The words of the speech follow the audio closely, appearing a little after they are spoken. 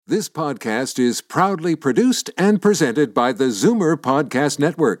This podcast is proudly produced and presented by the Zoomer Podcast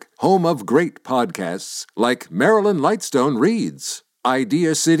Network, home of great podcasts like Marilyn Lightstone Reads,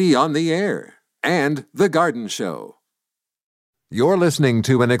 Idea City on the Air, and The Garden Show. You're listening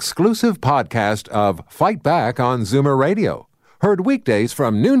to an exclusive podcast of Fight Back on Zoomer Radio, heard weekdays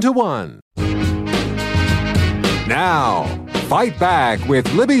from noon to 1. Now, Fight Back with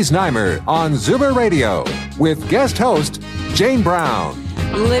Libby Znaimer on Zoomer Radio with guest host Jane Brown.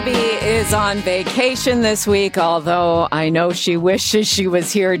 Libby is on vacation this week, although I know she wishes she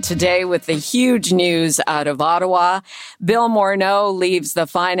was here today with the huge news out of Ottawa. Bill Morneau leaves the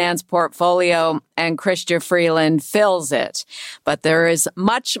finance portfolio and Chrystia Freeland fills it. But there is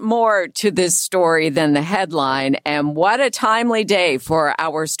much more to this story than the headline, and what a timely day for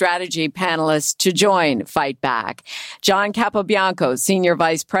our strategy panelists to join Fight Back. John Capobianco, Senior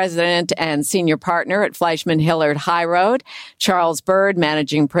Vice President and Senior Partner at FleishmanHillard HighRoad, Charles Bird,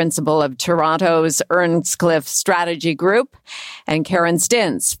 Managing Principal of Toronto's Earnscliffe Strategy Group, and Karen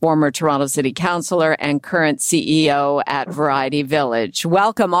Stintz, former Toronto City Councillor and current CEO at Variety Village.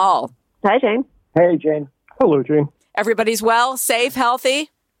 Welcome all. Hi, Jane. Hey, Jane. Hello, Jane. Everybody's well, safe, healthy?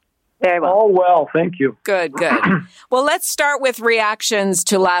 Very well. All well, thank you. Good, good. Well, let's start with reactions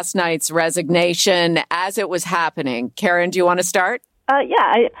to last night's resignation as it was happening. Karen, do you want to start?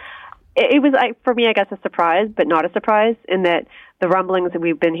 It was, for me, I guess, a surprise, but not a surprise in that the rumblings that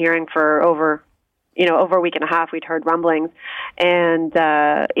we've been hearing for over a week and a half, we'd heard rumblings. And,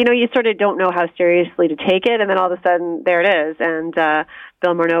 you sort of don't know how seriously to take it. And then all of a sudden, there it is. And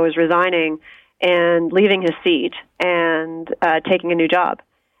Bill Morneau is resigning and leaving his seat and taking a new job.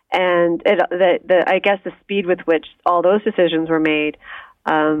 And I guess the speed with which all those decisions were made,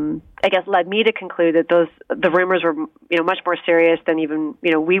 I guess, led me to conclude that the rumors were, much more serious than even,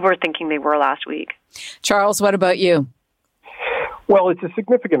 we were thinking they were last week. Charles, what about you? Well, it's a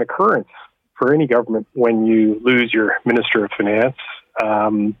significant occurrence for any government when you lose your Minister of Finance.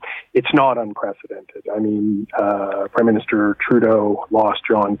 It's not unprecedented. I mean, Prime Minister Trudeau lost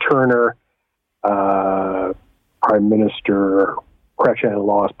John Turner. Prime Minister Chrystia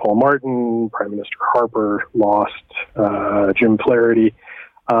lost Paul Martin. Prime Minister Harper lost Jim Flaherty.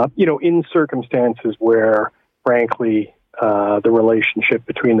 In circumstances where, frankly, the relationship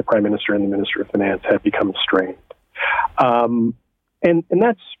between the Prime Minister and the Minister of Finance had become strained. And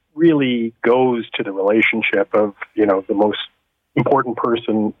that's really goes to the relationship of, the most important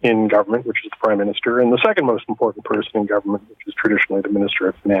person in government, which is the Prime Minister, and the second most important person in government, which is traditionally the Minister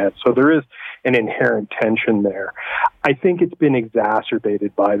of Finance. So there is an inherent tension there. I think it's been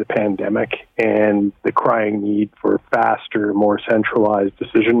exacerbated by the pandemic and the crying need for faster, more centralized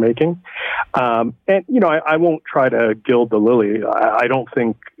decision-making. I won't try to gild the lily. I don't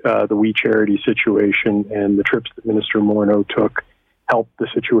think the We Charity situation and the trips that Minister Morneau took helped the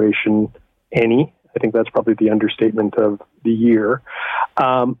situation any. I think that's probably the understatement of the year.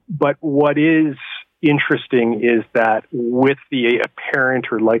 But what is interesting is that with the apparent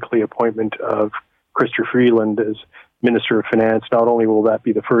or likely appointment of Chrystia Freeland as Minister of Finance, not only will that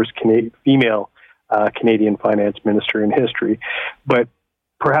be the first female Canadian finance minister in history, but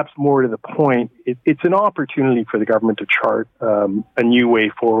perhaps more to the point, it's an opportunity for the government to chart a new way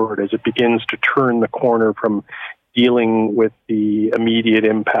forward as it begins to turn the corner from dealing with the immediate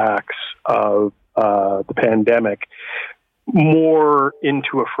impacts of the pandemic, more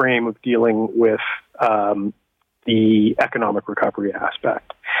into a frame of dealing with the economic recovery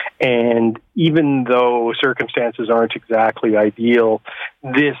aspect. And even though circumstances aren't exactly ideal,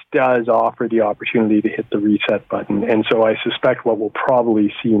 this does offer the opportunity to hit the reset button. And so I suspect what we'll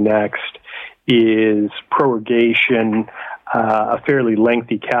probably see next is prorogation, a fairly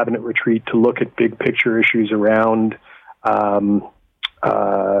lengthy cabinet retreat to look at big picture issues around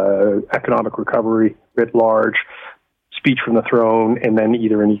economic recovery writ large, speech from the throne, and then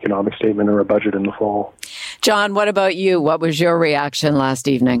either an economic statement or a budget in the fall. John, what about you? What was your reaction last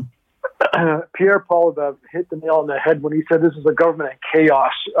evening? Pierre-Paul hit the nail on the head when he said this is a government in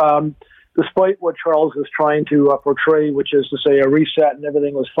chaos. Despite what Charles is trying to portray, which is to say a reset and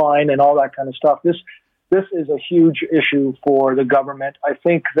everything was fine and all that kind of stuff, this is a huge issue for the government. I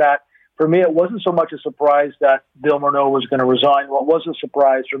think that for me, it wasn't so much a surprise that Bill Morneau was going to resign. What was a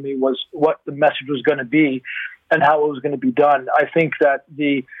surprise for me was what the message was going to be and how it was going to be done. I think that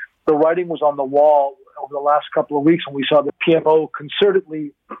the writing was on the wall over the last couple of weeks when we saw the PMO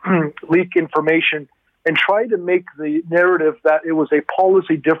concertedly leak information and try to make the narrative that it was a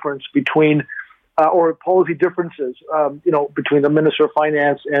policy difference between policy differences, between the Minister of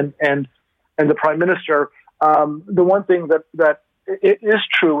Finance and the Prime Minister. The one thing that it is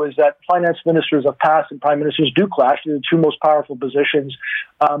true is that finance ministers of past and prime ministers do clash. They're the two most powerful positions,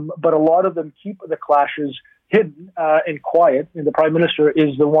 but a lot of them keep the clashes hidden and quiet. And the prime minister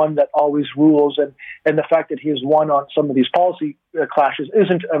is the one that always rules, and the fact that he has won on some of these policy clashes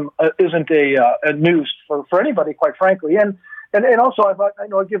isn't a news for anybody, quite frankly. And also, I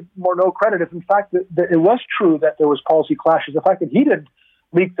give Morneau credit if in fact that it was true that there was policy clashes. The fact that he didn't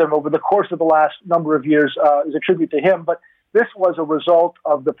leak them over the course of the last number of years is a tribute to him. But this was a result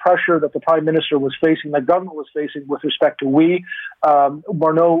of the pressure that the Prime Minister was facing, the government was facing with respect to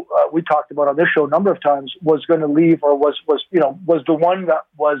Morneau, we talked about on this show a number of times, was going to leave or was the one that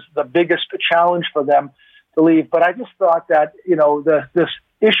was the biggest challenge for them to leave. But I just thought that, this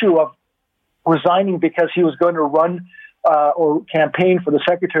issue of resigning because he was going to run or campaign for the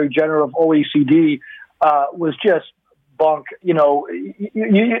Secretary General of OECD was just bunk. No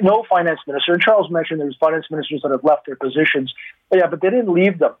finance minister, and Charles mentioned there's finance ministers that have left their positions. Yeah, but they didn't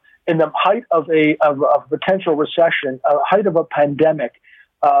leave them in the height of a potential recession, height of a pandemic,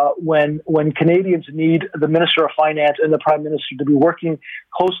 when Canadians need the Minister of Finance and the Prime Minister to be working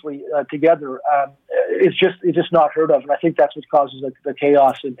closely together. It's just not heard of, and I think that's what causes the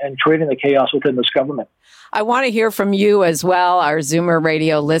chaos and creating the chaos within this government. I want to hear from you as well, our Zoomer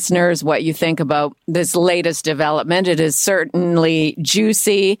Radio listeners, what you think about this latest development. It is certainly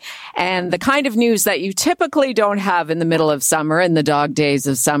juicy and the kind of news that you typically don't have in the middle of summer, in the dog days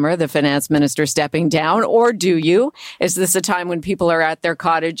of summer, the finance minister stepping down. Or do you? Is this a time when people are at their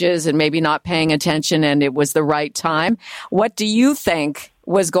cottages and maybe not paying attention and it was the right time? What do you think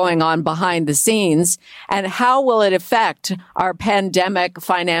was going on behind the scenes, and how will it affect our pandemic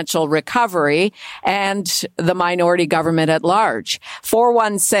financial recovery and the minority government at large?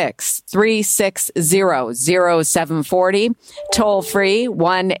 416-360-0740, toll free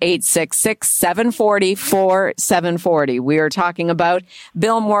 1-866-740-4740. We are talking about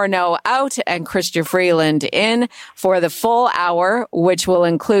Bill Morneau out and Chrystia Freeland in for the full hour, which will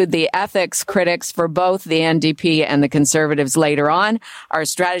include the ethics critics for both the NDP and the Conservatives later on. Our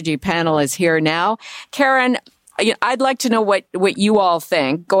strategy panel is here now. Karen, I'd like to know what you all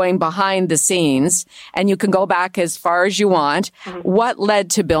think going behind the scenes, and you can go back as far as you want. Mm-hmm. What led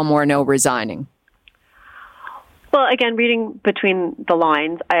to Bill Morneau resigning? Well, again, reading between the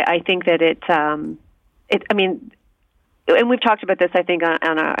lines, I think that and we've talked about this, I think, on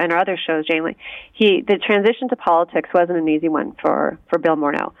our other shows, Jane. The transition to politics wasn't an easy one for Bill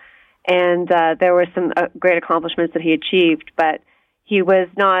Morneau. And there were some great accomplishments that he achieved, but he was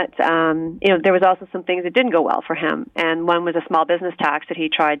not, there was also some things that didn't go well for him. And one was a small business tax that he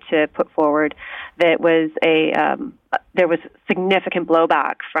tried to put forward that was there was significant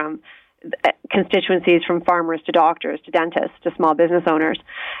blowback from constituencies, from farmers to doctors to dentists to small business owners.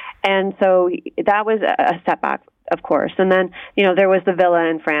 And so that was a setback, of course. And then, there was the villa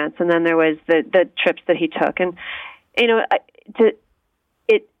in France, and then there was the trips that he took. And,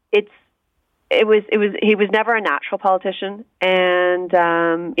 he was never a natural politician, and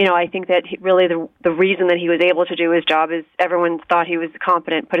I think that the reason that he was able to do his job is everyone thought he was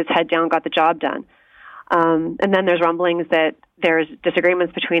competent, put his head down, got the job done. And then there's rumblings that there's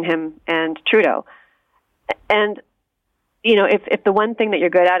disagreements between him and Trudeau. And if the one thing that you're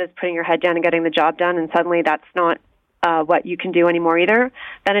good at is putting your head down and getting the job done, and suddenly that's not what you can do anymore either,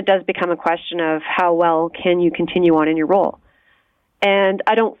 then it does become a question of how well can you continue on in your role. And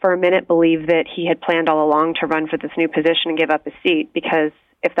I don't for a minute believe that he had planned all along to run for this new position and give up his seat, because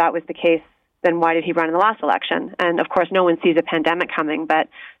if that was the case, then why did he run in the last election? And, of course, no one sees a pandemic coming. But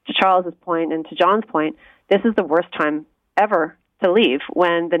to Charles's point and to John's point, this is the worst time ever to leave,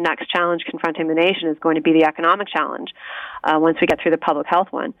 when the next challenge confronting the nation is going to be the economic challenge once we get through the public health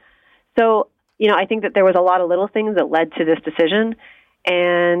one. So, I think that there was a lot of little things that led to this decision.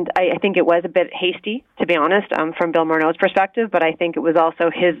 And I think it was a bit hasty, to be honest, from Bill Morneau's perspective, but I think it was also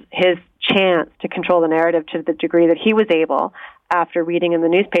his chance to control the narrative to the degree that he was able. After reading in the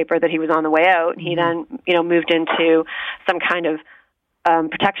newspaper that he was on the way out, he then, moved into some kind of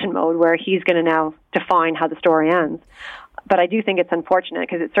protection mode where he's going to now define how the story ends. But I do think it's unfortunate,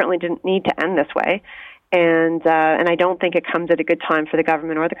 because it certainly didn't need to end this way. And I don't think it comes at a good time for the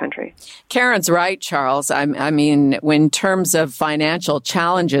government or the country. Karen's right, Charles. I mean, in terms of financial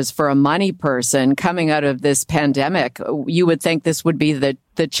challenges for a money person coming out of this pandemic, you would think this would be the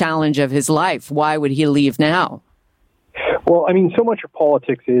challenge of his life. Why would he leave now? Well, so much of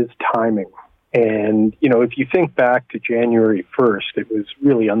politics is timing. And, if you think back to January 1st, it was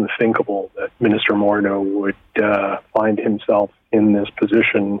really unthinkable that Minister Morneau would find himself in this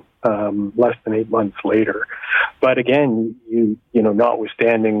position less than 8 months later. But again, you know,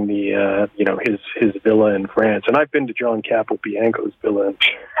 notwithstanding the his villa in France, and I've been to John Capobianco's villa in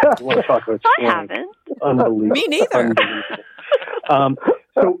France. You want to talk about I haven't. Unbelievable. Me neither.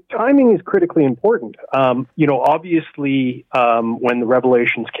 So timing is critically important. Obviously, when the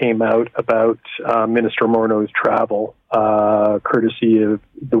revelations came out about Minister Morneau's travel, courtesy of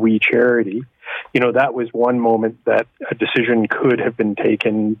the We Charity, that was one moment that a decision could have been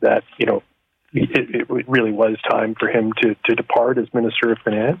taken that, it really was time for him to depart as Minister of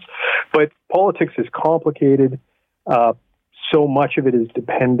Finance. But politics is complicated. So much of it is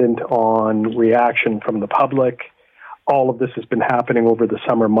dependent on reaction from the public. All of this has been happening over the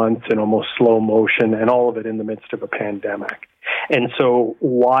summer months in almost slow motion, and all of it in the midst of a pandemic. And so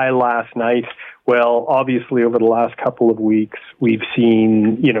why last night? Well, obviously over the last couple of weeks, we've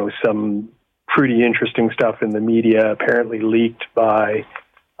seen, some pretty interesting stuff in the media, apparently leaked by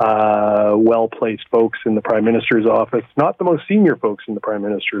well-placed folks in the Prime Minister's office, not the most senior folks in the Prime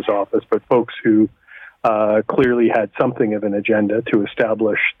Minister's office, but folks who clearly had something of an agenda to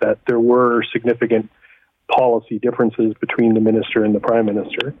establish that there were significant policy differences between the minister and the Prime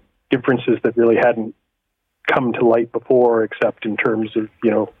Minister, differences that really hadn't come to light before, except in terms of,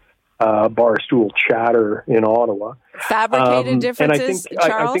 barstool chatter in Ottawa. Fabricated differences, and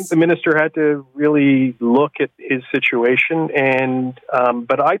I think the minister had to really look at his situation, and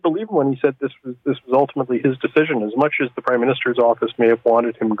but I believe him when he said this was ultimately his decision. As much as the Prime Minister's office may have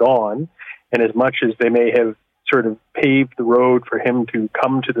wanted him gone, and as much as they may have sort of paved the road for him to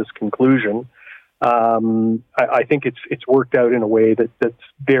come to this conclusion, I think it's worked out in a way that's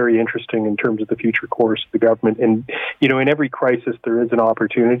very interesting in terms of the future course of the government. And, in every crisis, there is an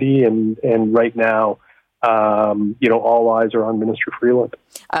opportunity. And right now, all eyes are on Minister Freeland.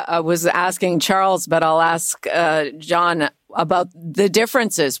 I was asking Charles, but I'll ask John about the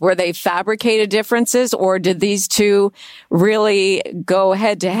differences. Were they fabricated differences, or did these two really go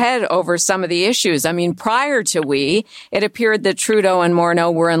head to head over some of the issues? I mean, prior to it appeared that Trudeau and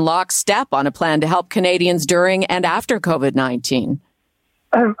Morneau were in lockstep on a plan to help Canadians during and after COVID-19.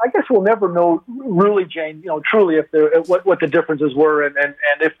 I guess we'll never know, really, Jane, truly what the differences were and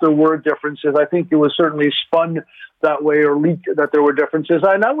if there were differences. I think it was certainly spun that way or leaked that there were differences.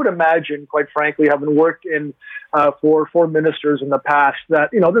 And I would imagine, quite frankly, having worked in for ministers in the past,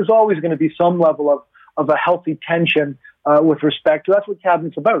 that, there's always going to be some level of a healthy tension with respect to, that's what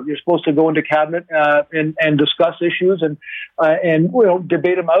cabinet's about. You're supposed to go into cabinet and discuss issues and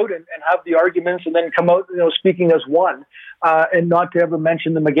debate them out and have the arguments and then come out, speaking as one. And not to ever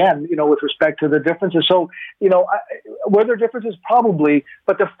mention them again, with respect to the differences. So, were there differences? Probably,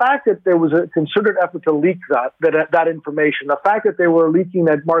 but the fact that there was a concerted effort to leak that information, the fact that they were leaking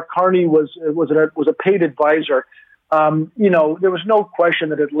that Mark Carney was a paid advisor, there was no question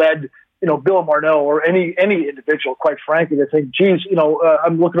that it led, Bill Morneau or any individual, quite frankly, to think, geez,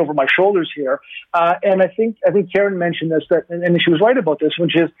 I'm looking over my shoulders here. And I think Karen mentioned this, and she was right about this,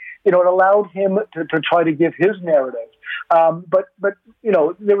 which is, it allowed him to try to give his narrative. But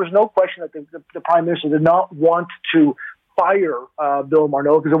there was no question that the Prime Minister did not want to fire Bill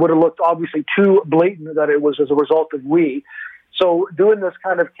Morneau, because it would have looked obviously too blatant that it was as a result of we. So doing this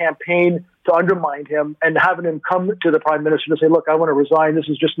kind of campaign to undermine him and having him come to the Prime Minister to say, look, I want to resign. This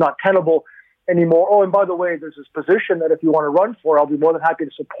is just not tenable anymore. Oh, and by the way, there's this position that if you want to run for, I'll be more than happy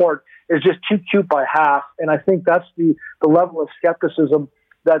to support, is just too cute by half. And I think that's the level of skepticism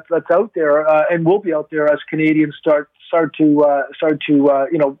that's out there and will be out there as Canadians start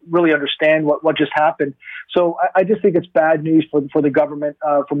to really understand what just happened. So I just think it's bad news for the government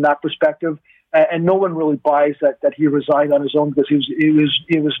from that perspective. And no one really buys that he resigned on his own, because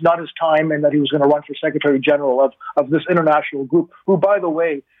it was not his time, and that he was going to run for Secretary General of this international group, who, by the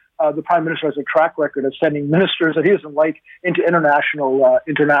way, the Prime Minister has a track record of sending ministers that he doesn't like into international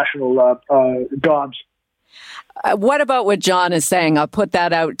jobs. What about what John is saying? I'll put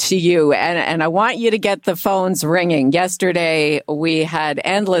that out to you, and I want you to get the phones ringing. Yesterday, we had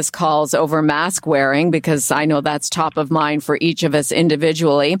endless calls over mask wearing, because I know that's top of mind for each of us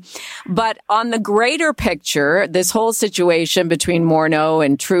individually. But on the greater picture, this whole situation between Morneau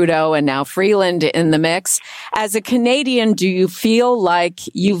and Trudeau and now Freeland in the mix, as a Canadian, do you feel like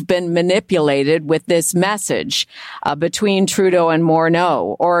you've been manipulated with this message between Trudeau and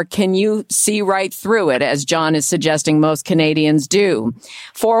Morneau? Or can you see right through it, as John is is suggesting most Canadians do.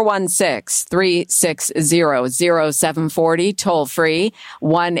 416-360-0740, toll free,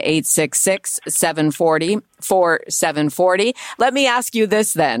 1-866-740-4740. Let me ask you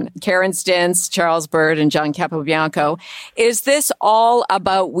this then, Karen Stintz, Charles Bird, and John Capobianco. Is this all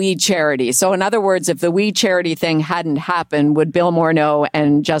about We Charity? So in other words, if the We Charity thing hadn't happened, would Bill Morneau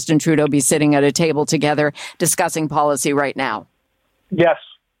and Justin Trudeau be sitting at a table together discussing policy right now? Yes.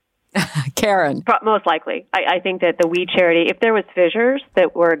 Karen? Most likely. I think that the We Charity, if there was fissures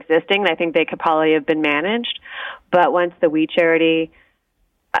that were existing, I think they could probably have been managed. But once the We Charity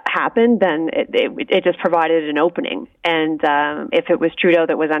happened, then it just provided an opening. And if it was Trudeau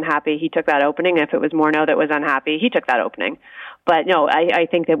that was unhappy, he took that opening. If it was Morneau that was unhappy, he took that opening. But no, I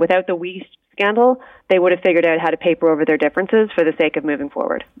think that without the We scandal, they would have figured out how to paper over their differences for the sake of moving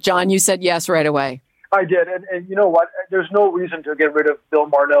forward. John, you said yes right away. I did, and you know what? There's no reason to get rid of Bill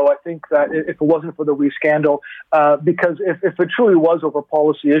Morneau. I think that if it wasn't for the We scandal, because if it truly was over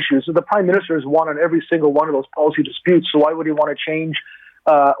policy issues, the Prime Minister has won on every single one of those policy disputes, so why would he want to change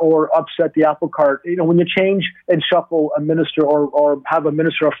or upset the apple cart? You know, when you change and shuffle a minister or have a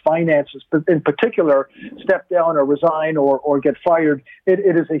Minister of Finances in particular step down or resign or get fired, it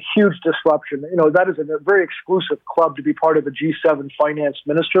is a huge disruption. You know, that is a very exclusive club to be part of the G7 Finance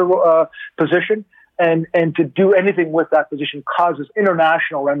Minister position. And to do anything with that position causes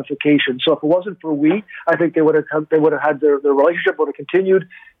international ramifications. So if it wasn't for We, I think they would have had their relationship would have continued,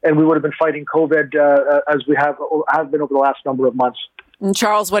 and we would have been fighting COVID as we have been over the last number of months. And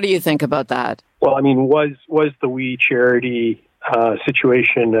Charles, what do you think about that? Well, I mean, was the We Charity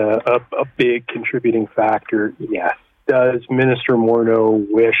situation a big contributing factor? Yes. Does Minister Morneau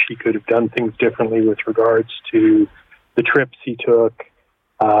wish he could have done things differently with regards to the trips he took?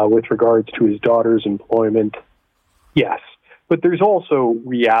 With regards to his daughter's employment, yes. But there's also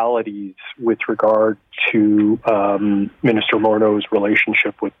realities with regard to Minister Morneau's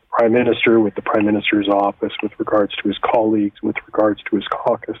relationship with the Prime Minister, with the Prime Minister's office, with regards to his colleagues, with regards to his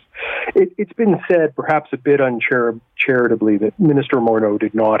caucus. It's been said, perhaps a bit uncharitably, that Minister Morneau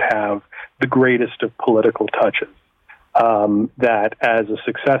did not have the greatest of political touches. That as a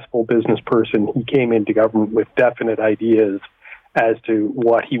successful business person, he came into government with definite ideas as to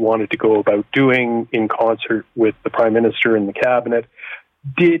what he wanted to go about doing in concert with the Prime Minister and the Cabinet.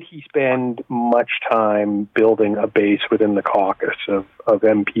 Did he spend much time building a base within the caucus of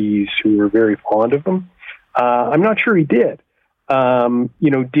MPs who were very fond of him? I'm not sure he did.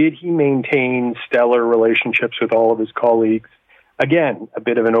 Did he maintain stellar relationships with all of his colleagues? Again, a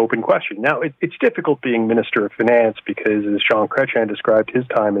bit of an open question. Now, it's difficult being Minister of Finance because, as Jean Chrétien described his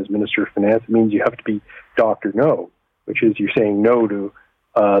time as Minister of Finance, it means you have to be Dr. No, which is you're saying no to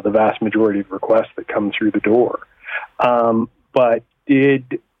the vast majority of requests that come through the door. But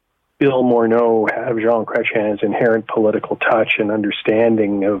did Bill Morneau have Jean Chrétien's inherent political touch and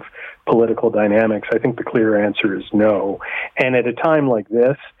understanding of political dynamics? I think the clear answer is no. And at a time like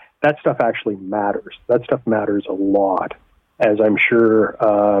this, that stuff actually matters. That stuff matters a lot, as I'm sure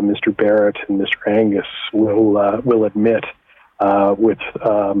Mr. Barrett and Mr. Angus will admit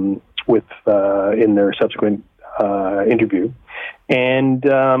in their subsequent interview. And,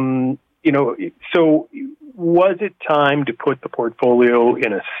 so was it time to put the portfolio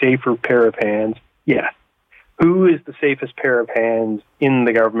in a safer pair of hands? Yes. Who is the safest pair of hands in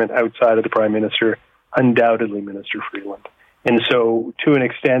the government outside of the Prime Minister? Undoubtedly Minister Freeland. And so, to an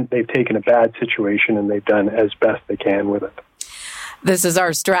extent, they've taken a bad situation and they've done as best they can with it. This is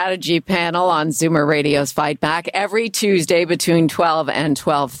our strategy panel on Zoomer Radio's Fight Back. Every Tuesday between 12 and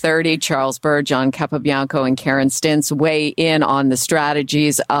 12:30, Charles Bird, John Capobianco, and Karen Stintz weigh in on the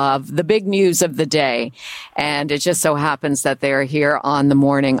strategies of the big news of the day. And it just so happens that they're here on the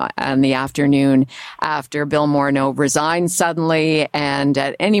morning and the afternoon after Bill Morneau resigned suddenly. And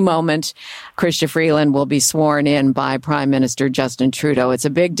at any moment, Chrystia Freeland will be sworn in by Prime Minister Justin Trudeau. It's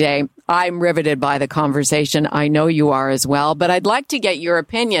a big day. I'm riveted by the conversation. I know you are as well, but I'd like to get your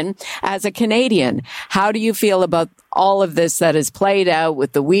opinion as a Canadian. How do you feel about all of this that has played out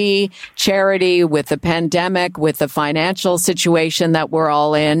with the We Charity, with the pandemic, with the financial situation that we're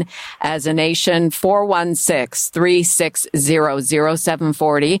all in as a nation?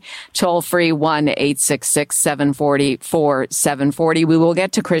 416-360-0740, toll free 1-866-740-4740. We will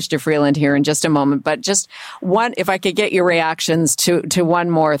get to Chrystia Freeland here in just a moment, but just one, if I could get your reactions to one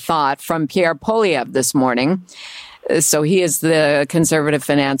more thought from Pierre Poilievre this morning. So he is the Conservative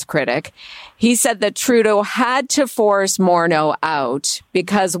finance critic. He said that Trudeau had to force Morneau out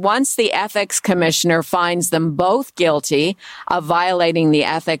because once the ethics commissioner finds them both guilty of violating the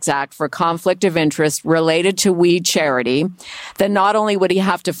Ethics Act for conflict of interest related to We Charity, then not only would he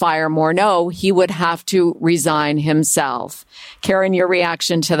have to fire Morneau, he would have to resign himself. Karen, your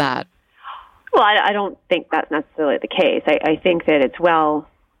reaction to that? Well, I don't think that's necessarily the case. I think that it's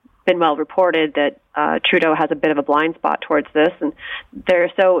been well reported that Trudeau has a bit of a blind spot towards this, and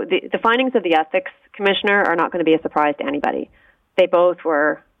the findings of the ethics commissioner are not going to be a surprise to anybody. They both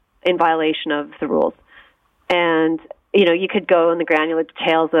were in violation of the rules, and you could go in the granular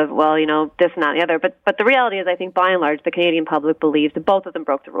details of this and that and the other, but the reality is, I think by and large the Canadian public believes that both of them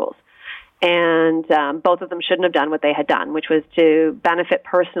broke the rules, and both of them shouldn't have done what they had done, which was to benefit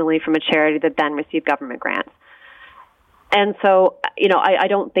personally from a charity that then received government grants. And so, I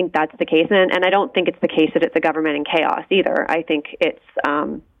don't think that's the case, and I don't think it's the case that it's a government in chaos either. I think it's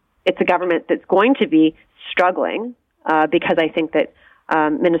a government that's going to be struggling because I think that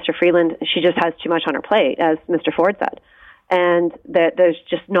Minister Freeland, she just has too much on her plate, as Mr. Ford said, and that there's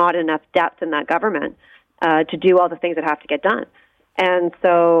just not enough depth in that government to do all the things that have to get done. And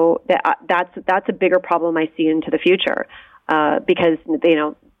so that's a bigger problem I see into the future because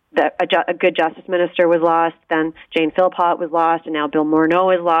a good justice minister was lost, then Jane Philpott was lost, and now Bill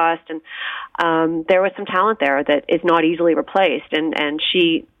Morneau is lost, and there was some talent there that is not easily replaced, and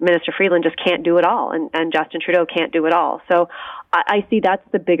Minister Freeland just can't do it all, and Justin Trudeau can't do it all. So I see that's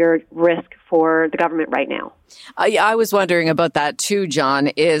the bigger risk for the government right now. I was wondering about that too, John.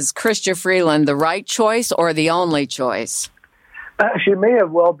 Is Chrystia Freeland the right choice or the only choice? She may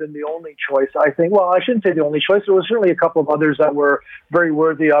have well been the only choice, I think. Well, I shouldn't say the only choice. There was certainly a couple of others that were very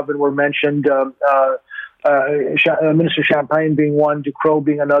worthy of and were mentioned. Minister Champagne being one, Ducrot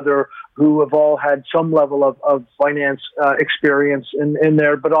being another, who have all had some level of finance experience in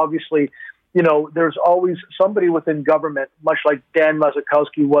there. But obviously, there's always somebody within government, much like Dan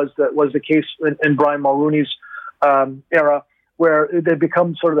Mazurkowski was the case in Brian Mulroney's era, where they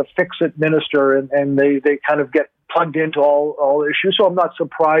become sort of a fix-it minister and they kind of get plugged into all issues. So I'm not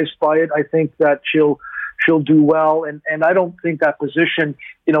surprised by it. I think that she'll do well. And I don't think that position,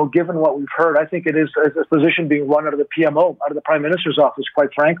 given what we've heard, I think it is a position being run out of the PMO, out of the Prime Minister's office, quite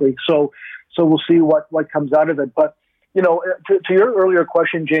frankly. So we'll see what comes out of it. But, to your earlier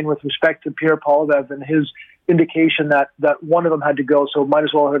question, Jane, with respect to Pierre Poilievre and his indication that one of them had to go, so it might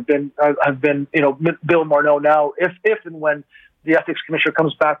as well have been Bill Morneau now, if and when the ethics commissioner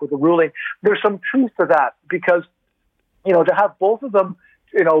comes back with a ruling. There's some truth to that because, to have both of them,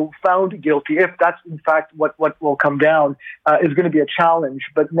 found guilty, if that's in fact what will come down, is going to be a challenge.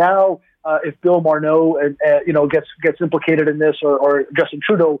 But now, if Bill Morneau gets implicated in this, or Justin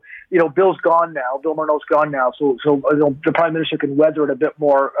Trudeau, Bill's gone now. Bill Morneau's gone now, so the Prime Minister can weather it a bit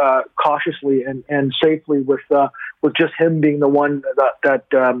more cautiously and safely with just him being the one that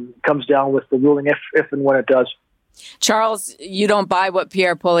comes down with the ruling, if and when it does. Charles, you don't buy what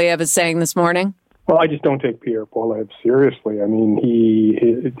Pierre Poilievre is saying this morning? Well, I just don't take Pierre Poilievre seriously. I mean,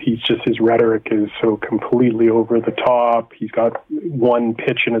 he's just, his rhetoric is so completely over the top. He's got one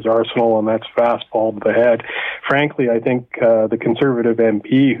pitch in his arsenal, and that's fastball to the head. Frankly, I think the Conservative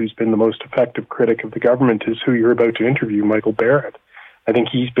MP who's been the most effective critic of the government is who you're about to interview, Michael Barrett. I think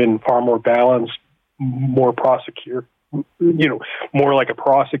he's been far more balanced, more more like a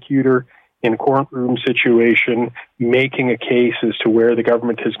prosecutor in a courtroom situation, making a case as to where the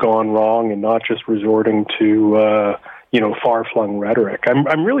government has gone wrong and not just resorting to, far-flung rhetoric.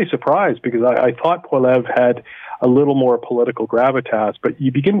 I'm really surprised because I thought Poilievre had a little more political gravitas, but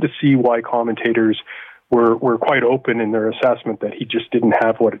you begin to see why commentators were quite open in their assessment that he just didn't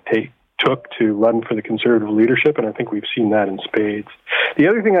have what it took to run for the Conservative leadership, and I think we've seen that in spades. The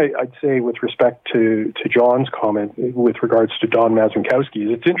other thing I'd say with respect to John's comment with regards to Don Mazurkowski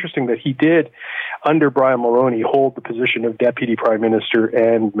is it's interesting that he did, under Brian Mulroney, hold the position of Deputy Prime Minister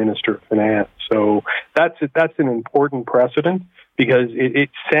and Minister of Finance. So that's an important precedent because it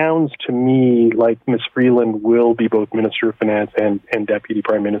sounds to me like Ms. Freeland will be both Minister of Finance and Deputy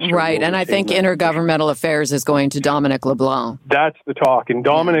Prime Minister. Right, and I think Intergovernmental Affairs is going to Dominic LeBlanc. That's the talk, and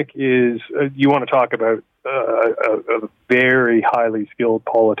Dominic is, you want to talk about a very highly skilled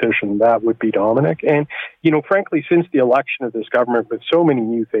politician, that would be Dominic. And, frankly, since the election of this government with so many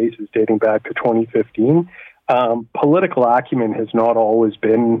new faces dating back to 2015, political acumen has not always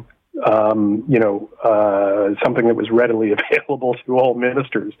been something that was readily available to all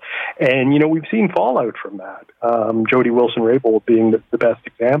ministers. And, we've seen fallout from that. Jody Wilson-Raybould being the best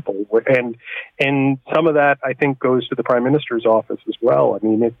example. And some of that, I think, goes to the Prime Minister's office as well. I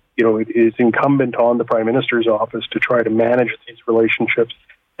mean, it is incumbent on the Prime Minister's office to try to manage these relationships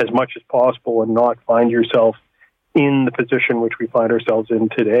as much as possible and not find yourself in the position which we find ourselves in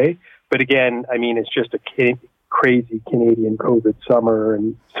today. But again, I mean, it's just a crazy Canadian COVID summer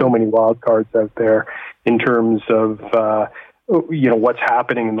and so many wild cards out there in terms of, what's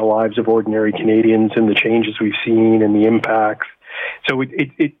happening in the lives of ordinary Canadians and the changes we've seen and the impacts. So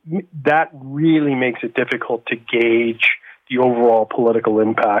that really makes it difficult to gauge the overall political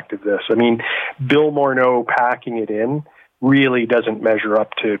impact of this. I mean, Bill Morneau packing it in really doesn't measure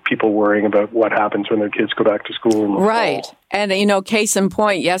up to people worrying about what happens when their kids go back to school in the Right. fall. And, case in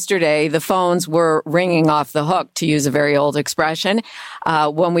point, yesterday, the phones were ringing off the hook, to use a very old expression,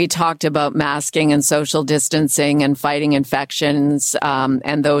 when we talked about masking and social distancing and fighting infections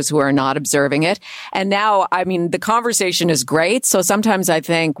and those who are not observing it. And now, I mean, the conversation is great. So sometimes I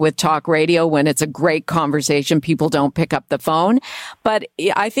think with talk radio, when it's a great conversation, people don't pick up the phone. But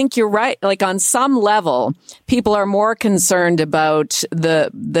I think you're right. Like on some level, people are more concerned about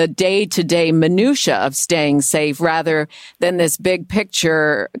the day-to-day minutia of staying safe rather than this big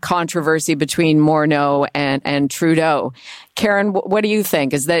picture controversy between Morneau and Trudeau. Karen, what do you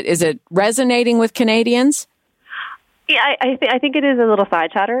think? Is it resonating with Canadians? Yeah, I think it is a little side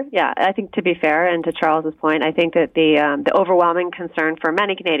chatter. Yeah, I think to be fair and to Charles's point, I think that the overwhelming concern for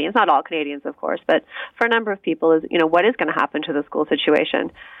many Canadians, not all Canadians, of course, but for a number of people is, what is going to happen to the school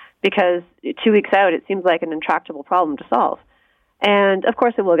situation? Because 2 weeks out, it seems like an intractable problem to solve. And of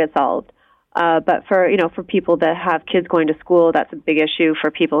course it will get solved. But for people that have kids going to school, that's a big issue.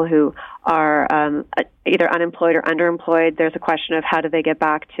 For people who are either unemployed or underemployed, there's a question of how do they get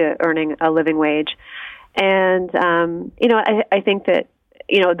back to earning a living wage. And, I think that,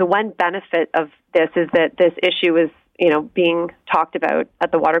 the one benefit of this is that this issue is, being talked about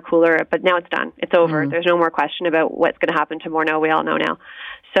at the water cooler, but now it's done. It's over. Mm-hmm. There's no more question about what's going to happen to Morneau. We all know now.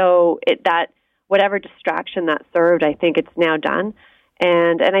 So whatever distraction that served, I think it's now done.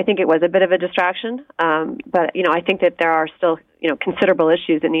 And I think it was a bit of a distraction, but I think that there are still considerable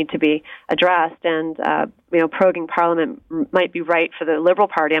issues that need to be addressed, and proroguing Parliament might be right for the Liberal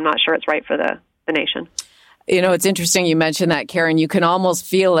Party. I'm not sure it's right for the nation. It's interesting you mentioned that, Karen. You can almost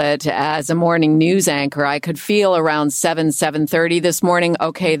feel it as a morning news anchor. I could feel around 7:30 this morning,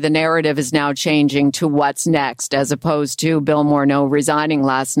 okay, the narrative is now changing to what's next, as opposed to Bill Morneau resigning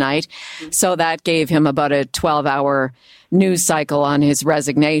last night. So that gave him about a 12-hour news cycle on his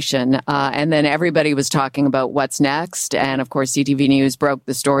resignation. And then everybody was talking about what's next. And of course, CTV News broke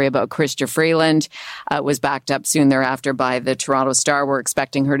the story about Chrystia Freeland. It was backed up soon thereafter by the Toronto Star. We're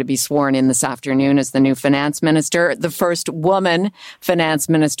expecting her to be sworn in this afternoon as the new finance minister, the first woman finance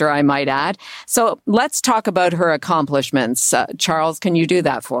minister, I might add. So let's talk about her accomplishments. Charles, can you do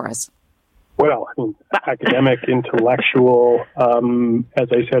that for us? Well, academic, intellectual, as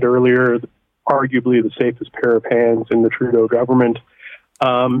I said earlier, arguably the safest pair of hands in the Trudeau government.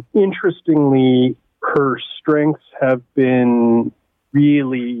 Interestingly, her strengths have been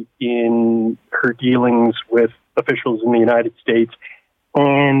really in her dealings with officials in the United States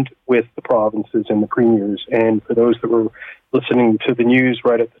and with the provinces and the premiers. And for those that were listening to the news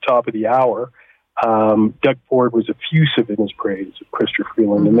right at the top of the hour, Doug Ford was effusive in his praise of Chrystia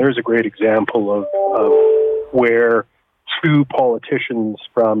Freeland. And there's a great example of where two politicians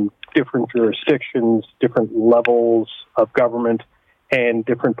from different jurisdictions, different levels of government, and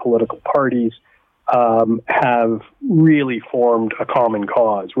different political parties have really formed a common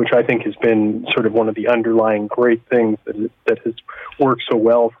cause, which I think has been sort of one of the underlying great things that has worked so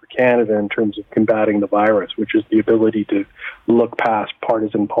well for Canada in terms of combating the virus, which is the ability to look past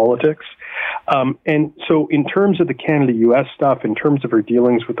partisan politics. And so in terms of the Canada-US stuff, in terms of her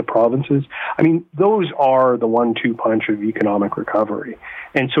dealings with the provinces, I mean, those are the 1-2 punch of economic recovery.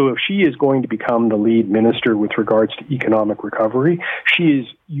 And so if she is going to become the lead minister with regards to economic recovery, she is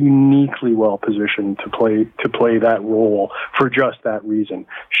uniquely well positioned to play that role for just that reason.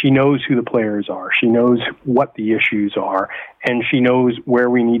 She knows who the players are. She knows what the issues are, and she knows where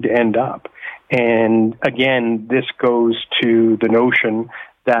we need to end up. And again, this goes to the notion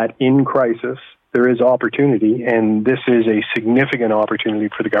that in crisis, there is opportunity, and this is a significant opportunity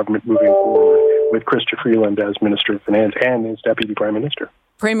for the government moving forward with Chrystia Freeland as Minister of Finance and as Deputy Prime Minister.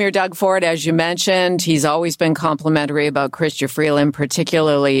 Premier Doug Ford, as you mentioned, he's always been complimentary about Chrystia Freeland,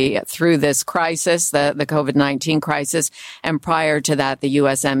 particularly through this crisis, the COVID-19 crisis, and prior to that, the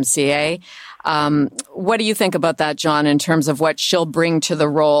USMCA. What do you think about that, John, in terms of what she'll bring to the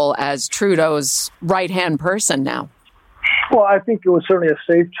role as Trudeau's right-hand person now? Well, I think it was certainly a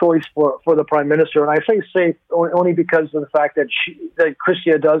safe choice for the Prime Minister. And I say safe only because of the fact that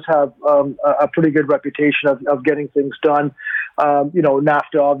Chrystia does have a pretty good reputation of getting things done.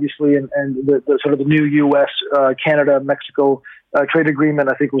 NAFTA, obviously, and the sort of the new U.S., Canada-Mexico trade agreement,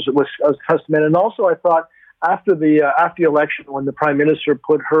 I think was a testament. And also, I thought after the election, when the Prime Minister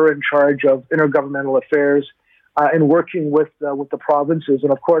put her in charge of intergovernmental affairs and working with the provinces,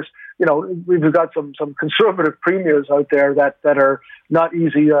 and of course, we've got some conservative premiers out there that are not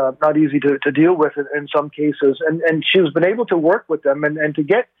easy to deal with in some cases, and she's been able to work with them and to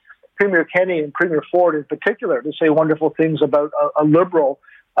get Premier Kenney and Premier Ford in particular to say wonderful things about a Liberal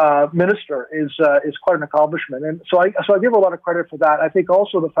minister is quite an accomplishment, and so I give her a lot of credit for that. I think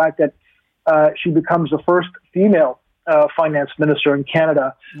also the fact that she becomes the first female finance minister in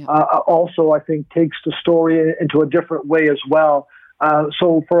Canada also, I think, takes the story into a different way as well.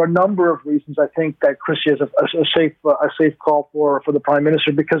 So for a number of reasons, I think that Chrystia is a safe call for the Prime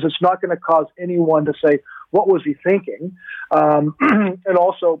Minister, because it's not going to cause anyone to say, what was he thinking? And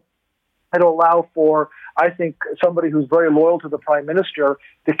also, it'll allow for, I think, somebody who's very loyal to the Prime Minister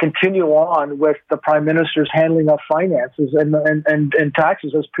to continue on with the Prime Minister's handling of finances and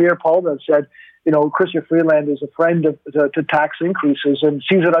taxes. As Pierre Paulin said, Chrystia Freeland is a friend to tax increases and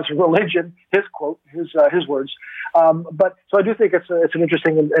sees it as a religion. His quote, his words. But so I do think it's an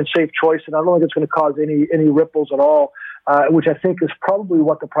interesting and safe choice, and I don't think it's going to cause any ripples at all, which I think is probably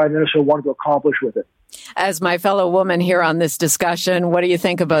what the Prime Minister wanted to accomplish with it. As my fellow woman here on this discussion, what do you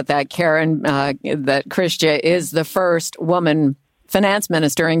think about that, Karen, that Chrystia is the first woman finance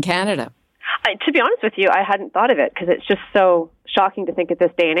minister in Canada? To be honest with you, I hadn't thought of it, because it's just so shocking to think at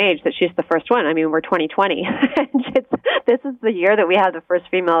this day and age that she's the first one. I mean, we're 2020. This is the year that we have the first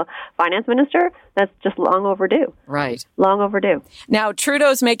female finance minister. That's just long overdue. Right. Long overdue. Now,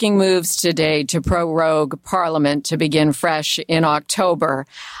 Trudeau's making moves today to prorogue Parliament to begin fresh in October.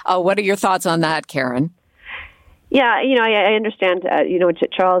 What are your thoughts on that, Karen? Yeah, I understand,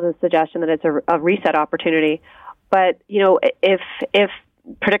 Charles's suggestion that it's a reset opportunity. But, if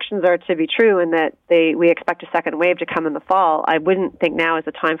predictions are to be true and that we expect a second wave to come in the fall, I wouldn't think now is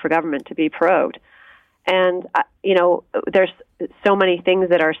the time for government to be prorogued. And, there's so many things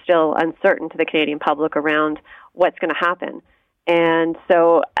that are still uncertain to the Canadian public around what's going to happen. And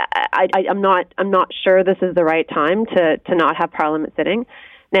so I'm not sure this is the right time to not have Parliament sitting.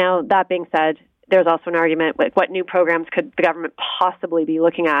 Now, that being said, there's also an argument, like, what new programs could the government possibly be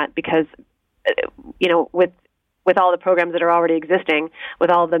looking at? Because, with all the programs that are already existing, with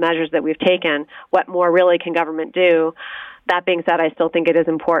all of the measures that we've taken, what more really can government do? That being said, I still think it is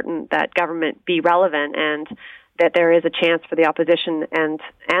important that government be relevant and that there is a chance for the opposition and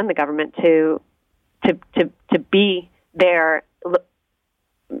the government to be there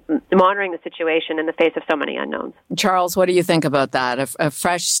monitoring the situation in the face of so many unknowns. Charles, what do you think about that? A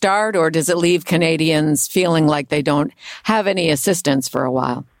fresh start, or does it leave Canadians feeling like they don't have any assistance for a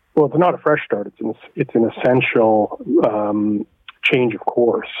while? Well, it's not a fresh start. It's an essential change of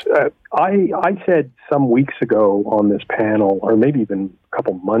course. I said some weeks ago on this panel, or maybe even a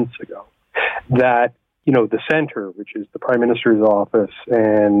couple months ago, that the center, which is the Prime Minister's office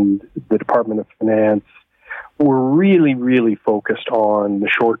and the Department of Finance, were really, really focused on the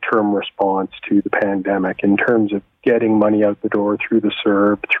short-term response to the pandemic in terms of getting money out the door through the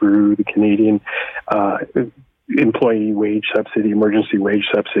CERB, through the Canadian employee wage subsidy, emergency wage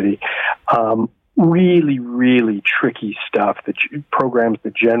subsidy, really, really tricky stuff, programs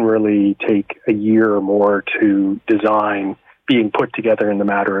that generally take a year or more to design, being put together in the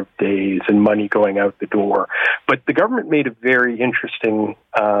matter of days and money going out the door. But the government made a very interesting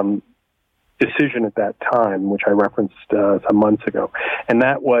decision at that time, which I referenced some months ago, and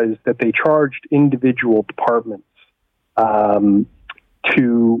that was that they charged individual departments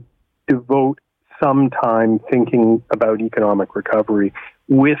to devote some time thinking about economic recovery,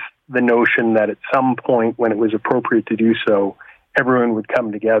 with the notion that at some point when it was appropriate to do so, everyone would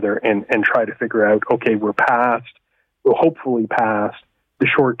come together and try to figure out, okay, we're hopefully past the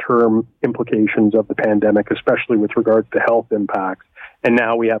short-term implications of the pandemic, especially with regards to health impacts, and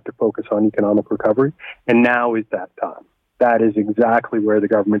now we have to focus on economic recovery, and now is that time. That is exactly where the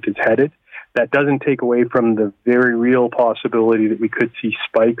government is headed. That doesn't take away from the very real possibility that we could see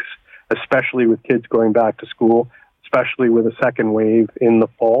spikes, especially with kids going back to school, especially with a second wave in the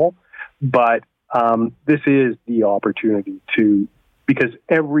fall. But this is the opportunity because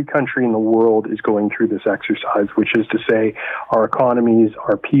every country in the world is going through this exercise, which is to say our economies,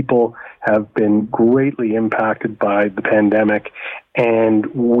 our people have been greatly impacted by the pandemic, And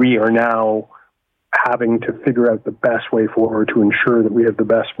we are now having to figure out the best way forward to ensure that we have the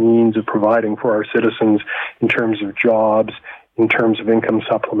best means of providing for our citizens in terms of jobs, in terms of income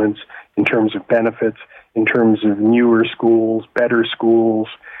supplements, in terms of benefits, in terms of newer schools, better schools,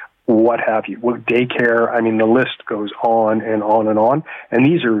 what have you, daycare. I mean, the list goes on and on and on. And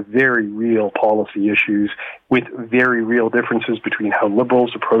these are very real policy issues with very real differences between how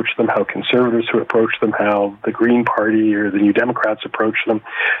Liberals approach them, how Conservatives who approach them, how the Green Party or the New Democrats approach them.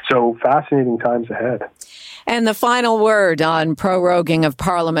 So fascinating times ahead. And the final word on proroguing of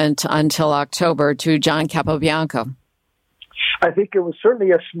Parliament until October to John Capobianco. I think it was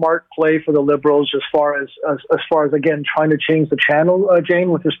certainly a smart play for the Liberals as far as again trying to change the channel,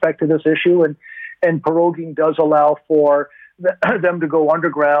 Jane, with respect to this issue, and proroguing does allow for them to go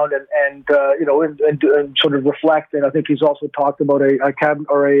underground and sort of reflect. And I think he's also talked about a cabinet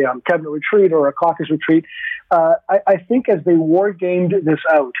retreat or a caucus retreat. I think as they war gamed this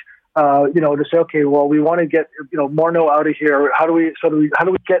out, to say, okay, well, we want to get Morneau out of here. How do we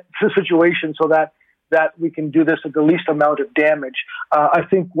get to the situation so that we can do this at the least amount of damage? I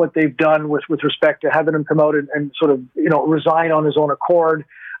think what they've done with respect to having him come out and sort of, resign on his own accord,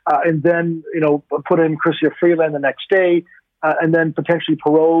 and then, put in Chrystia Freeland the next day, and then potentially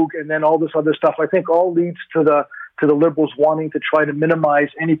prorogue, and then all this other stuff, I think all leads to the Liberals wanting to try to minimize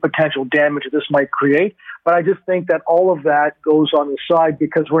any potential damage that this might create. But I just think that all of that goes on the side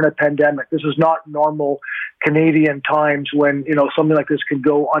because we're in a pandemic. This is not normal Canadian times when, something like this could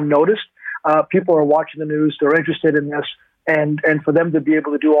go unnoticed. People are watching the news. They're interested in this. And for them to be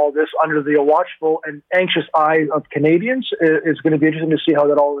able to do all this under the watchful and anxious eye of Canadians is going to be interesting to see how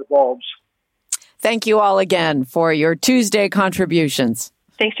that all evolves. Thank you all again for your Tuesday contributions.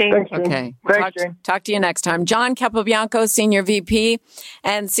 Thanks, Jane. Thanks, Jane. Okay. Thanks, Jane. Talk to you next time. John Capobianco, Senior VP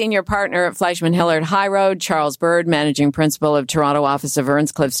and Senior Partner at FleishmanHillard HighRoad, Charles Bird, Managing Principal of Toronto Office of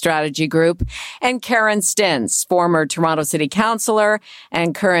Earnscliffe Strategy Group, and Karen Stintz, former Toronto City Councillor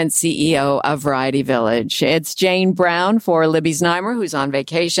and current CEO of Variety Village. It's Jane Brown for Libby Znaimer, who's on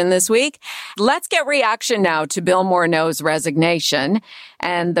vacation this week. Let's get reaction now to Bill Morneau's resignation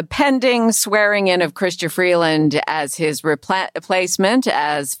and the pending swearing in of Chrystia Freeland as his replacement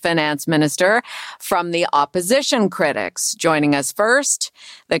as Finance Minister from the opposition critics. Joining us first,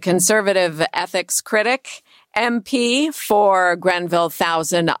 the Conservative ethics critic, MP for Grenville,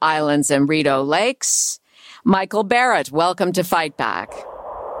 Thousand Islands and Rideau Lakes, Michael Barrett. Welcome to Fight Back.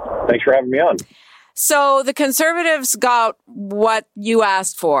 Thanks for having me on. So the Conservatives got what you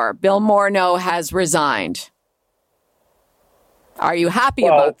asked for. Bill Morneau has resigned. Are you happy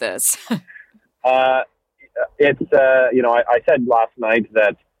about this? I said last night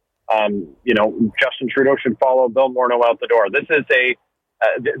that, Justin Trudeau should follow Bill Morneau out the door. This is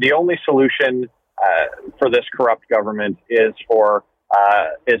the only solution for this corrupt government is for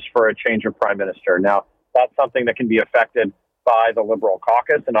a change of Prime Minister. Now, that's something that can be affected by the Liberal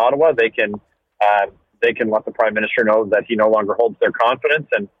caucus in Ottawa. They can let the Prime Minister know that he no longer holds their confidence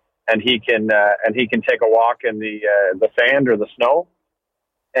and he can take a walk in the sand or the snow,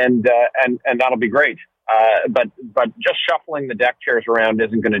 and that'll be great. But just shuffling the deck chairs around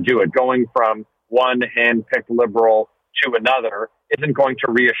isn't going to do it. Going from one hand-picked Liberal to another isn't going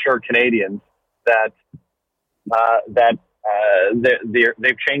to reassure Canadians that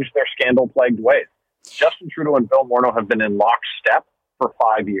they've changed their scandal-plagued ways. Justin Trudeau and Bill Morneau have been in lockstep for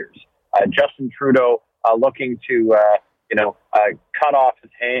 5 years. Justin Trudeau looking to cut off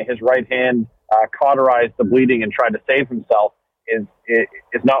his right hand, cauterize the bleeding, and try to save himself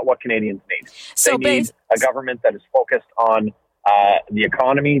is not what Canadians need. So they need a government that is focused on the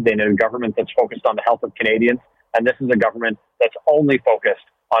economy. They need a government that's focused on the health of Canadians. And this is a government that's only focused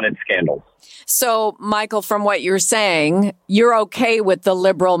on its scandals. So, Michael, from what you're saying, you're okay with the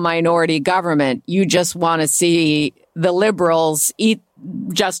Liberal minority government. You just want to see the Liberals eat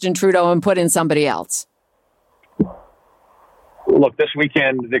Justin Trudeau and put in somebody else. Look, this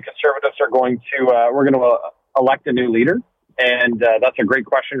weekend, the Conservatives are we're going to elect a new leader. And that's a great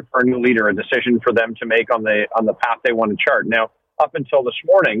question for a new leader, a decision for them to make on the path they want to chart. Now, up until this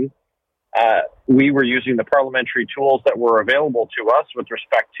morning, we were using the parliamentary tools that were available to us with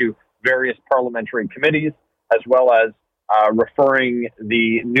respect to various parliamentary committees, as well as referring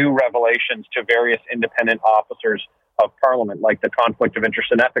the new revelations to various independent officers of Parliament, like the Conflict of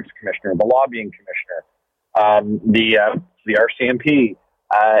Interest and Ethics Commissioner, the Lobbying Commissioner, the RCMP,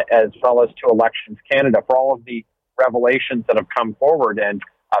 as well as to Elections Canada, for all of the revelations that have come forward and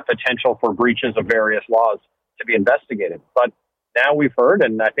potential for breaches of various laws to be investigated. But now we've heard,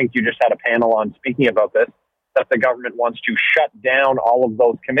 and I think you just had a panel on speaking about this, that the government wants to shut down all of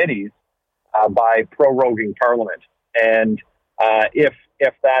those committees by proroguing Parliament. And if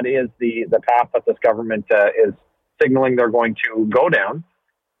that is the path that this government is signaling they're going to go down,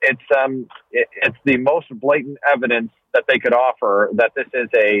 it's the most blatant evidence that they could offer that this is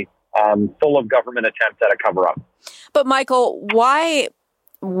a full of government attempt at a cover-up. But Michael, why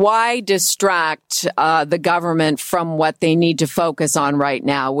distract the government from what they need to focus on right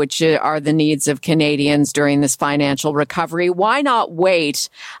now, which are the needs of Canadians during this financial recovery? Why not wait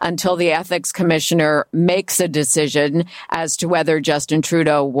until the Ethics Commissioner makes a decision as to whether Justin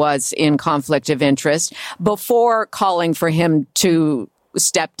Trudeau was in conflict of interest before calling for him to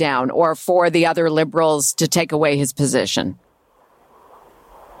step down or for the other Liberals to take away his position?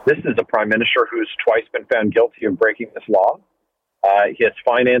 This is a Prime Minister who's twice been found guilty of breaking this law. His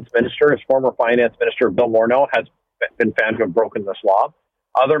former Finance Minister Bill Morneau has been found to have broken this law.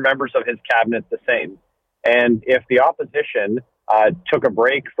 Other members of his cabinet the same. And if the opposition took a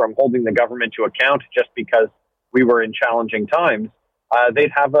break from holding the government to account just because we were in challenging times,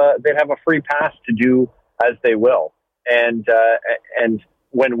 they'd have a free pass to do as they will. And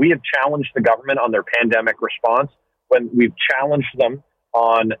when we have challenged the government on their pandemic response, when we've challenged them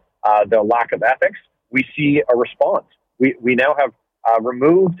on the lack of ethics, we see a response. We now have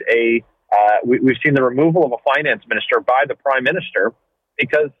removed we've seen the removal of a finance minister by the Prime Minister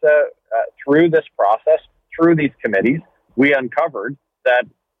because through this process, through these committees, we uncovered that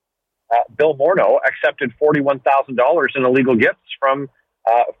Bill Morneau accepted $41,000 in illegal gifts from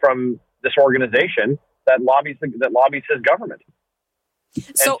this organization that lobbies his government.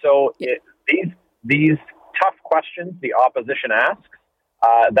 These tough questions the opposition asks,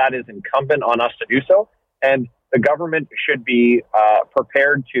 that is incumbent on us to do so, and the government should be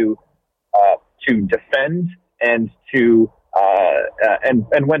prepared to defend and to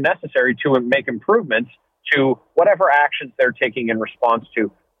and when necessary to make improvements to whatever actions they're taking in response to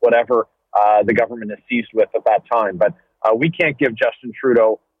whatever the government is seized with at that time. But we can't give Justin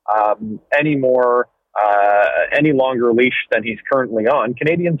Trudeau any longer leash than he's currently on.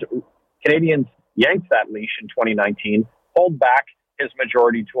 Canadians yanked that leash in 2019, pulled back his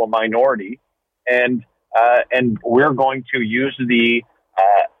majority to a minority, and we're going to use the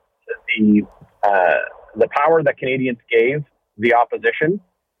power that Canadians gave the opposition,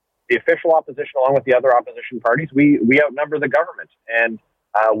 the official opposition, along with the other opposition parties. We outnumber the government, and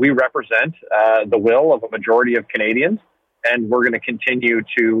we represent the will of a majority of Canadians, and we're going to continue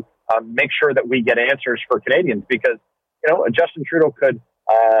to make sure that we get answers for Canadians, because Justin Trudeau could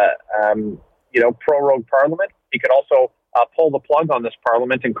prorogue Parliament. He could also pull the plug on this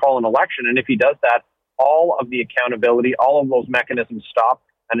Parliament and call an election, and if he does that, all of the accountability, all of those mechanisms stop,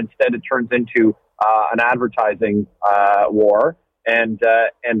 and instead it turns into an advertising war, and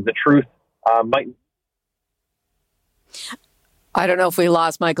the truth might. I don't know if we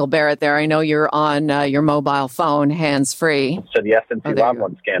lost Michael Barrett there. I know you're on your mobile phone, hands-free. So the SNC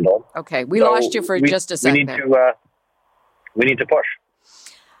Lavalin scandal. Okay, we lost you for just a second. We need to push.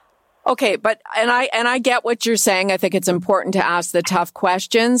 Okay, but I get what you're saying. I think it's important to ask the tough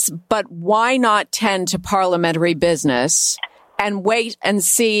questions, but why not tend to parliamentary business and wait and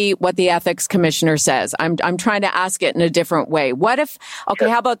see what the Ethics Commissioner says? I'm trying to ask it in a different way. What if,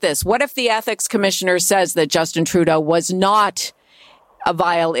 how about this? What if the Ethics Commissioner says that Justin Trudeau was not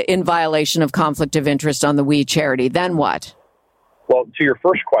in violation of conflict of interest on the We Charity? Then what? Well, to your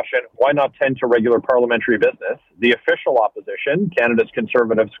first question, why not tend to regular parliamentary business? The official opposition, Canada's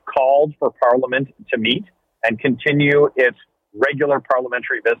Conservatives, called for Parliament to meet and continue its regular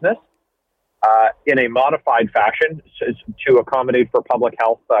parliamentary business in a modified fashion to accommodate for public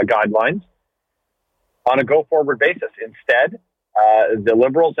health guidelines on a go-forward basis. Instead, the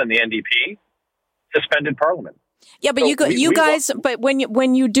Liberals and the NDP suspended Parliament. Yeah, but but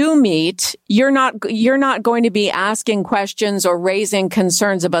when you do meet, you're not going to be asking questions or raising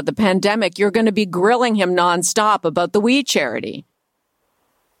concerns about the pandemic. You're going to be grilling him nonstop about the We Charity.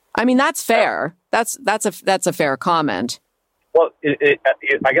 I mean, that's fair. That's a fair comment. Well,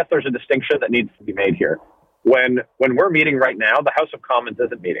 I guess there's a distinction that needs to be made here. When we're meeting right now, the House of Commons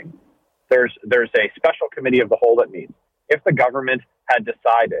isn't meeting. There's a special committee of the whole that meets. If the government had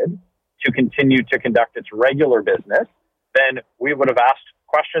decided to continue to conduct its regular business, then we would have asked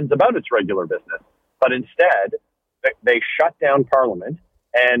questions about its regular business. But instead, they shut down Parliament,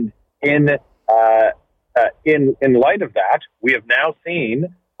 and in light of that, we have now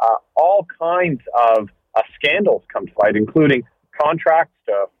seen all kinds of scandals come to light, including contracts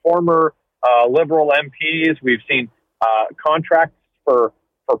to former Liberal MPs. We've seen contracts for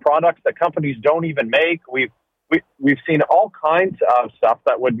products that companies don't even make. We've seen all kinds of stuff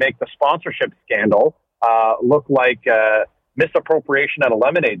that would make the sponsorship scandal look like misappropriation at a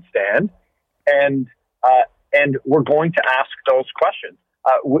lemonade stand. And And we're going to ask those questions.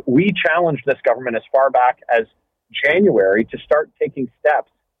 We challenged this government as far back as January to start taking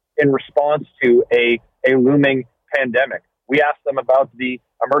steps in response to a looming pandemic. We asked them about the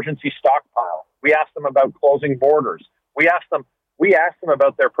emergency stockpile. We asked them about closing borders. We asked them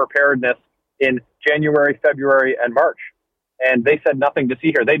about their preparedness in January, February, and March. And they said nothing to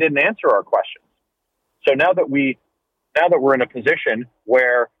see here. They didn't answer our questions. So now that we're in a position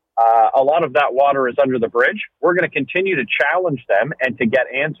where a lot of that water is under the bridge, we're going to continue to challenge them and to get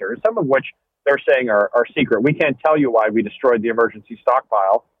answers, some of which they're saying are secret. We can't tell you why we destroyed the emergency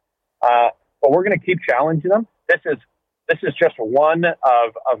stockpile, but we're going to keep challenging them. This is just one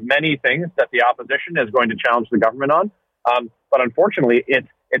of many things that the opposition is going to challenge the government on. But unfortunately,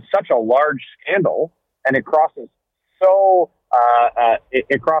 it's such a large scandal, and it crosses so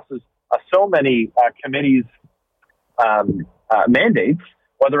many committees' mandates.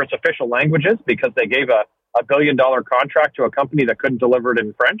 Whether it's official languages because they gave a $1 billion contract to a company that couldn't deliver it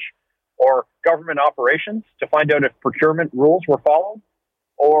in French, or government operations to find out if procurement rules were followed,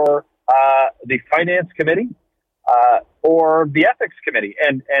 or the Finance Committee, or the Ethics Committee,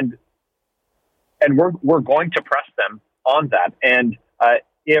 and we're going to press them on that. And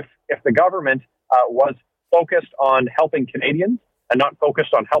if the government was focused on helping Canadians and not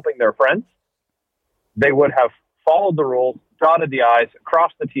focused on helping their friends, they would have followed the rules, dotted the I's,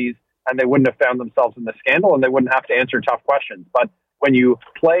 crossed the T's, and they wouldn't have found themselves in the scandal, and they wouldn't have to answer tough questions. But when you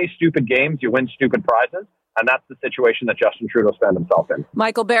play stupid games, you win stupid prizes, and that's the situation that Justin Trudeau found himself in.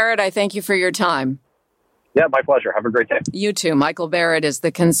 Michael Barrett, I thank you for your time. Yeah, my pleasure. Have a great day. You too. Michael Barrett is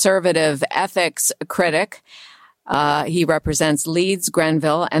the Conservative ethics critic. He represents Leeds,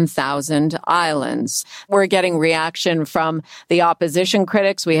 Grenville, and Thousand Islands. We're getting reaction from the opposition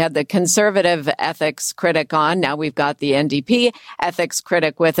critics. We had the Conservative ethics critic on. Now we've got the NDP ethics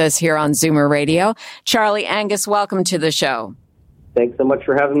critic with us here on Zoomer Radio. Charlie Angus, welcome to the show. Thanks so much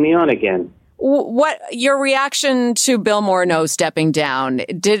for having me on again. What your reaction to Bill Morneau stepping down?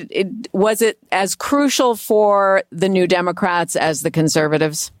 Was it as crucial for the New Democrats as the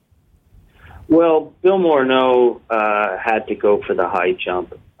Conservatives? Well, Bill Morneau had to go for the high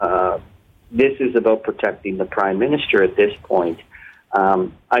jump. This is about protecting the Prime Minister at this point.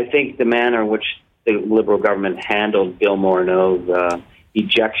 I think the manner in which the Liberal government handled Bill Morneau's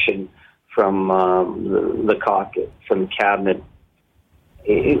ejection from the caucus, from the cabinet,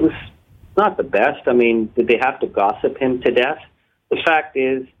 it was not the best. I mean, did they have to gossip him to death? The fact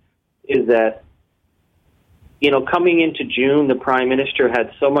is that, coming into June, the Prime Minister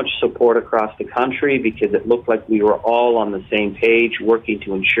had so much support across the country because it looked like we were all on the same page, working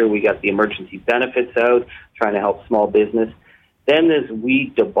to ensure we got the emergency benefits out, trying to help small business. Then this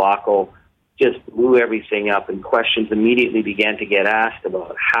weed debacle just blew everything up, and questions immediately began to get asked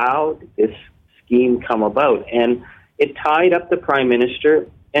about how did this scheme come about. And it tied up the Prime Minister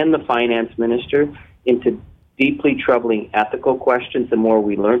and the Finance Minister into deeply troubling ethical questions. The more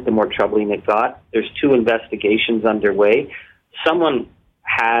we learned, the more troubling it got. There's 2 investigations underway. Someone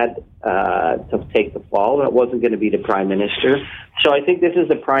had to take the fall. It wasn't going to be the Prime Minister. So I think this is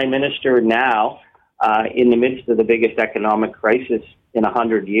the Prime Minister now, in the midst of the biggest economic crisis in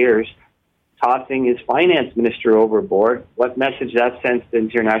 100 years, tossing his Finance Minister overboard. What message that sends to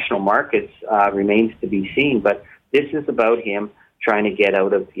international markets remains to be seen. But this is about him trying to get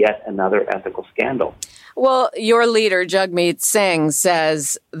out of yet another ethical scandal. Well, your leader, Jagmeet Singh,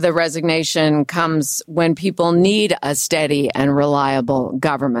 says the resignation comes when people need a steady and reliable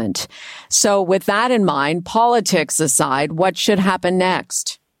government. So with that in mind, politics aside, what should happen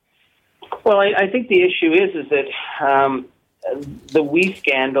next? Well, I think the issue is that the WE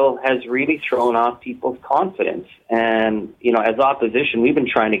scandal has really thrown off people's confidence. And, as opposition, we've been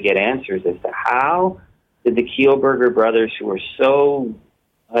trying to get answers as to how did the Kielburger brothers, who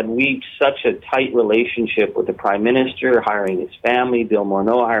had weaved such a tight relationship with the Prime Minister, hiring his family, Bill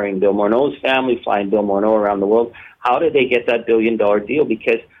Morneau, hiring Bill Morneau's family, flying Bill Morneau around the world, how did they get that $1 billion deal?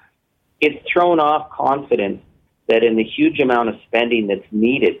 Because it's thrown off confidence that in the huge amount of spending that's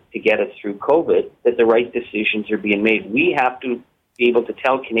needed to get us through COVID, that the right decisions are being made. We have to be able to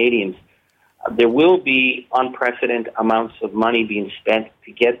tell Canadians there will be unprecedented amounts of money being spent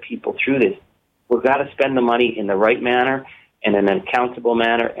to get people through this. We've got to spend the money in the right manner and in an accountable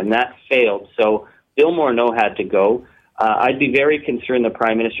manner, and that failed. So Bill Morneau had to go. I'd be very concerned the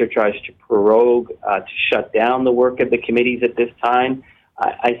Prime Minister tries to prorogue, to shut down the work of the committees at this time.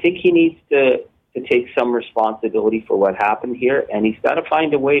 I think he needs to take some responsibility for what happened here, and he's got to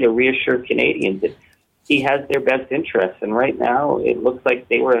find a way to reassure Canadians that he has their best interests. And right now, it looks like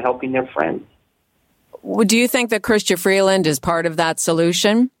they were helping their friends. Do you think that Chrystia Freeland is part of that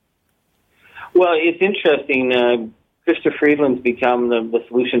solution? Well, it's interesting. Chrystia Freeland's become the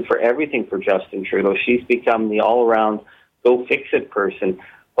solution for everything for Justin Trudeau. She's become the all-around go-fix-it person.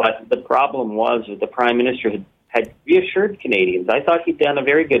 But the problem was that the Prime Minister had reassured Canadians. I thought he'd done a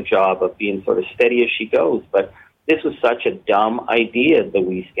very good job of being sort of steady as she goes, but this was such a dumb idea, the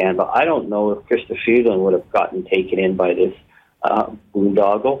WE scandal. I don't know if Chrystia Freeland would have gotten taken in by this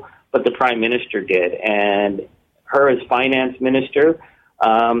boondoggle, but the Prime Minister did. And her as Finance Minister,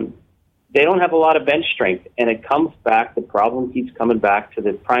 they don't have a lot of bench strength. And it comes back, the problem keeps coming back to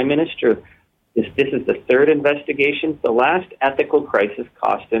the Prime Minister. This is the third investigation. The last ethical crisis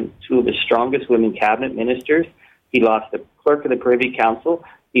cost him two of his strongest women cabinet ministers. He lost the clerk of the Privy Council.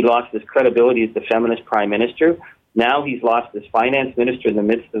 He lost his credibility as the feminist Prime Minister. Now he's lost his Finance Minister in the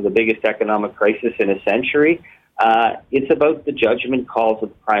midst of the biggest economic crisis in a century. It's about the judgment calls that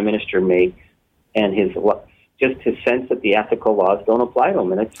the Prime Minister makes and his sense that the ethical laws don't apply to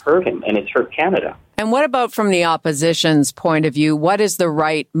him, and it's hurt him, and it's hurt Canada. And what about from the opposition's point of view? What is the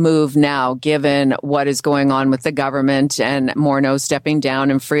right move now, given what is going on with the government and Morneau stepping down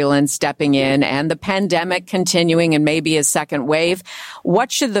and Freeland stepping in and the pandemic continuing and maybe a second wave?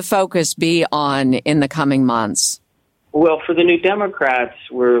 What should the focus be on in the coming months? Well, for the New Democrats,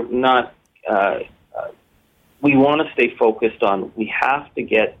 we're not. We want to stay focused on. We have to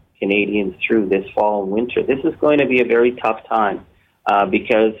get Canadians through this fall and winter. This is going to be a very tough time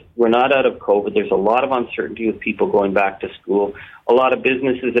because we're not out of COVID. There's a lot of uncertainty with people going back to school. A lot of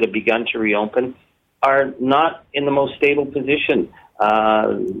businesses that have begun to reopen are not in the most stable position.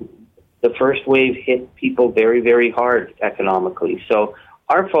 The first wave hit people very, very hard economically. So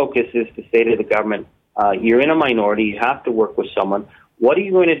our focus is to say to the government, you're in a minority, you have to work with someone. What are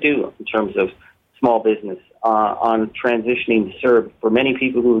you going to do in terms of small business, on transitioning CERB for many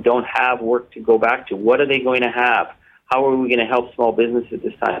people who don't have work to go back to? What are they going to have? How are we going to help small businesses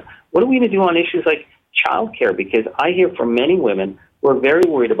this time? What are we going to do on issues like childcare? Because I hear from many women who are very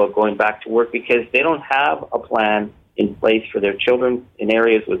worried about going back to work because they don't have a plan in place for their children in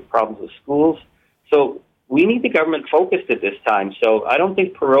areas with problems with schools. So we need the government focused at this time. So I don't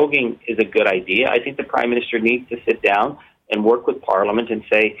think proroguing is a good idea. I think the Prime Minister needs to sit down and work with Parliament and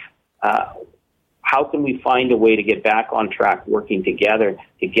say, how can we find a way to get back on track, working together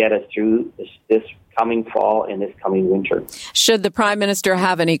to get us through this coming fall and this coming winter? Should the Prime Minister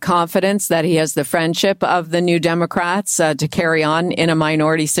have any confidence that he has the friendship of the New Democrats to carry on in a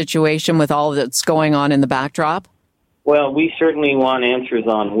minority situation with all that's going on in the backdrop? Well, we certainly want answers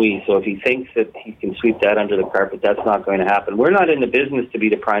on we. So if he thinks that he can sweep that under the carpet, that's not going to happen. We're not in the business to be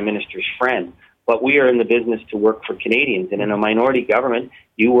the Prime Minister's friend, but we are in the business to work for Canadians. And in a minority government,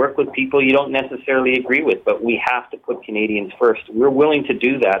 you work with people you don't necessarily agree with, but we have to put Canadians first. We're willing to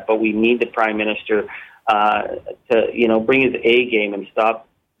do that, but we need the Prime Minister to bring his A game and stop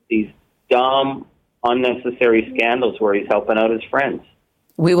these dumb, unnecessary scandals where he's helping out his friends.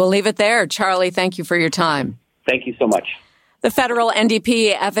 We will leave it there. Charlie, thank you for your time. Thank you so much. The federal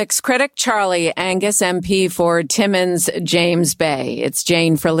NDP ethics critic, Charlie Angus, MP for Timmins-James Bay. It's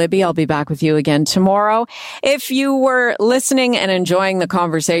Jane for Libby. I'll be back with you again tomorrow. If you were listening and enjoying the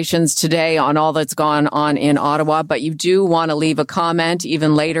conversations today on all that's gone on in Ottawa, but you do want to leave a comment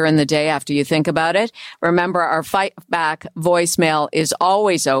even later in the day after you think about it, remember our Fight Back voicemail is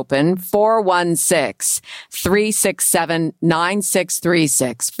always open,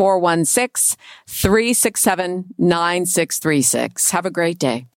 416-367-9636, 416-367-9636. Have a great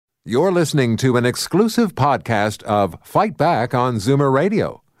day. You're listening to an exclusive podcast of Fight Back on Zoomer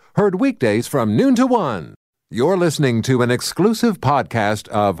Radio. Heard weekdays from noon to 1. You're listening to an exclusive podcast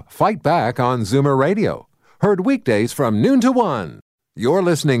of Fight Back on Zoomer Radio. Heard weekdays from noon to 1. You're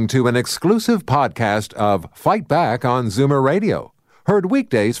listening to an exclusive podcast of Fight Back on Zoomer Radio. Heard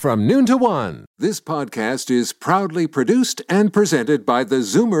weekdays from noon to 1. This podcast is proudly produced and presented by the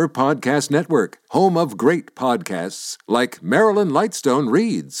Zoomer Podcast Network, home of great podcasts like Marilyn Lightstone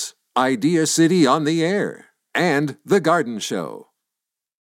Reads, Idea City on the Air, and The Garden Show.